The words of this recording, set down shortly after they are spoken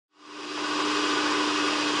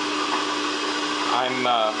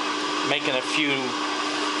I'm making a few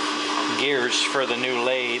gears for the new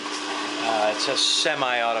lathe. It's a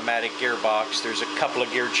semi-automatic gearbox. There's a couple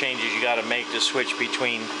of gear changes you got to make to switch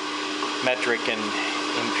between metric and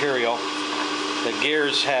imperial. The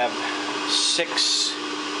gears have 6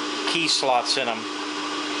 key slots in them,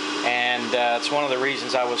 and it's one of the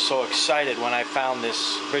reasons I was so excited when I found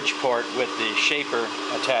this Bridgeport with the shaper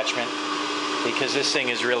attachment, because this thing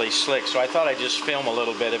is really slick. So I thought I'd just film a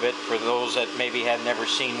little bit of it for those that maybe had never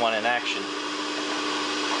seen one in action.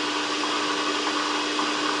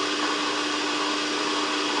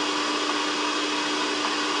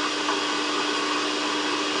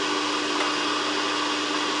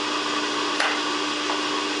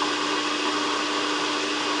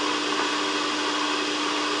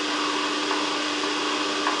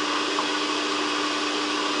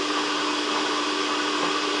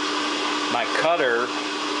 My cutter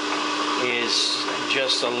is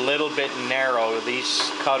just a little bit narrow. These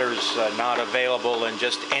cutters are not available in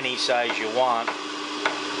just any size you want.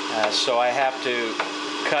 So I have to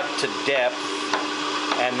cut to depth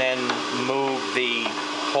and then move the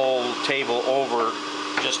whole table over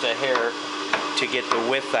just a hair to get the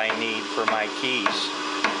width I need for my keys.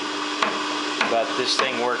 But this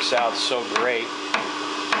thing works out so great.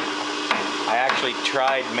 I actually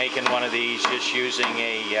tried making one of these just using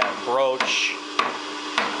a broach,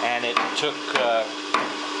 and it took,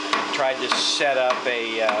 tried to set up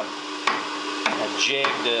a jig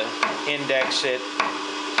to index it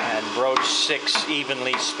and broach 6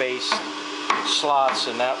 evenly spaced slots,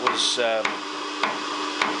 and that was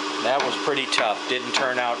pretty tough. Didn't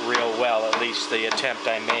turn out real well, at least the attempt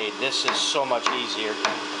I made. This is so much easier.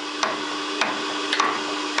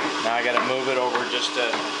 Now I got to move it over just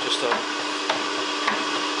a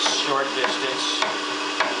short distance.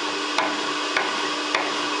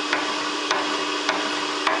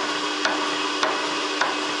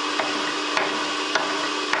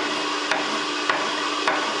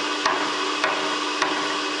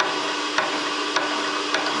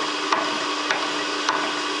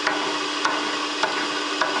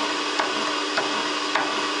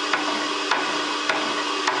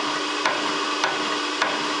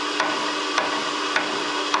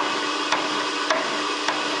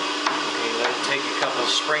 Take a couple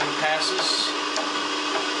spring passes.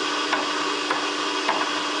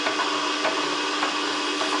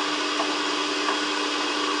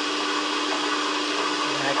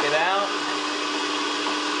 Back it out.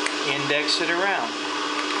 Index it around.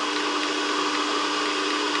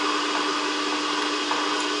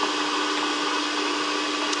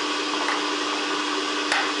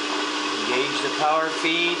 Engage the power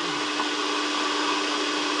feed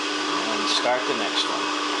and start the next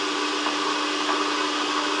one.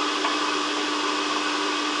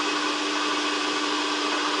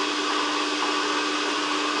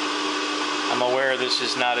 I'm aware this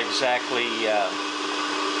is not exactly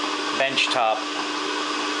benchtop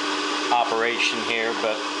operation here,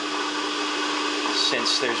 but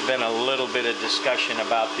since there's been a little bit of discussion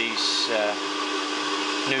about these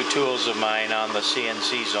new tools of mine on the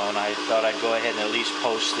CNC zone, I thought I'd go ahead and at least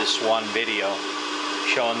post this one video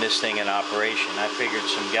showing this thing in operation. I figured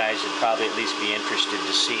some guys would probably at least be interested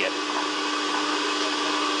to see it.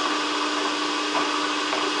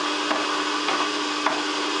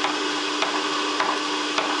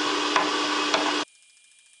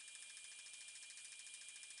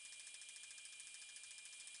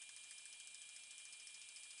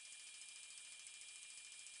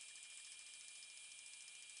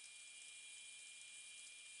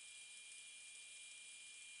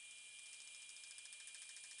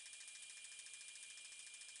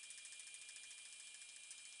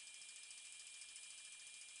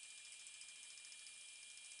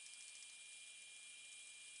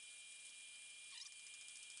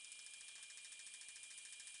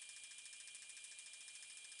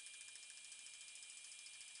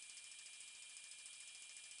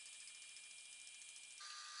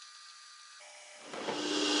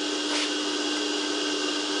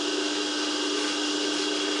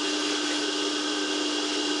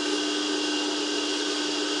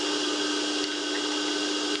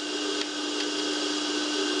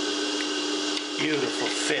 Beautiful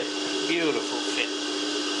fit, beautiful fit.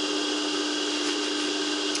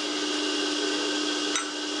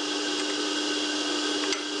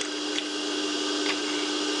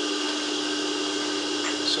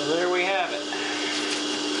 So there we have it.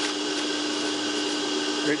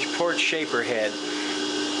 Bridgeport shaper head.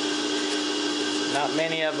 Not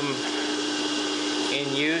many of them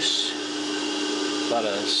in use, but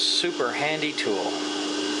a super handy tool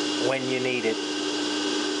when you need it.